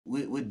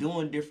we're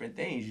doing different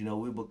things. You know,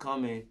 we're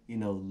becoming, you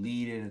know,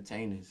 lead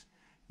entertainers.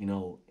 You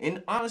know,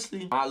 and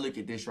honestly, I look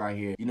at this right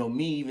here. You know,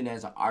 me even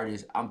as an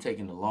artist, I'm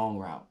taking the long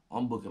route.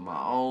 I'm booking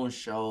my own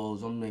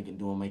shows. I'm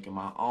making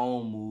my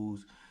own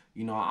moves.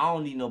 You know, I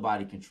don't need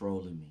nobody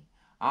controlling me.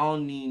 I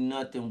don't need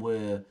nothing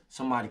where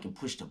somebody can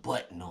push the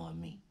button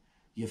on me.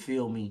 You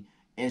feel me?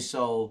 And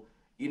so,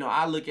 you know,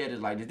 I look at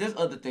it like this. There's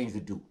other things to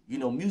do. You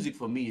know, music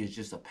for me is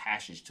just a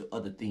passage to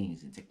other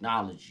things and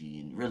technology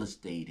and real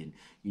estate and,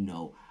 you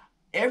know,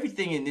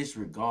 everything in this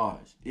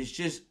regards. It's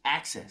just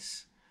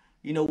access.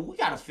 You know, we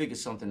got to figure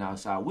something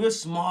outside. We're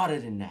smarter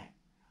than that.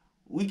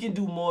 We can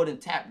do more than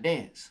tap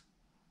dance.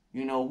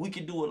 You know, we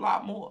can do a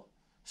lot more.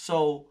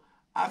 So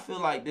I feel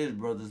like this,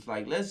 brothers,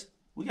 like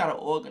we got to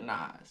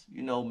organize,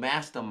 you know,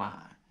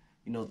 mastermind,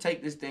 you know,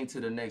 take this thing to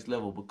the next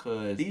level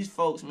because these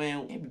folks,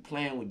 man, we can't be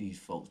playing with these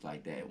folks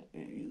like that.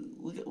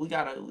 We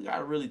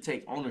gotta really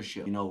take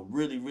ownership, you know,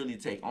 really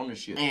take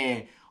ownership.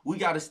 And we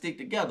gotta stick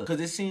together because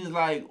it seems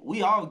like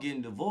we all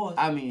getting divorced.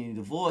 I mean,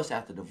 divorce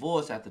after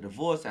divorce after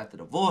divorce after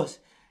divorce.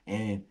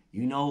 And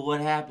you know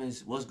what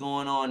happens, what's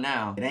going on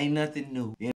now. It ain't nothing new.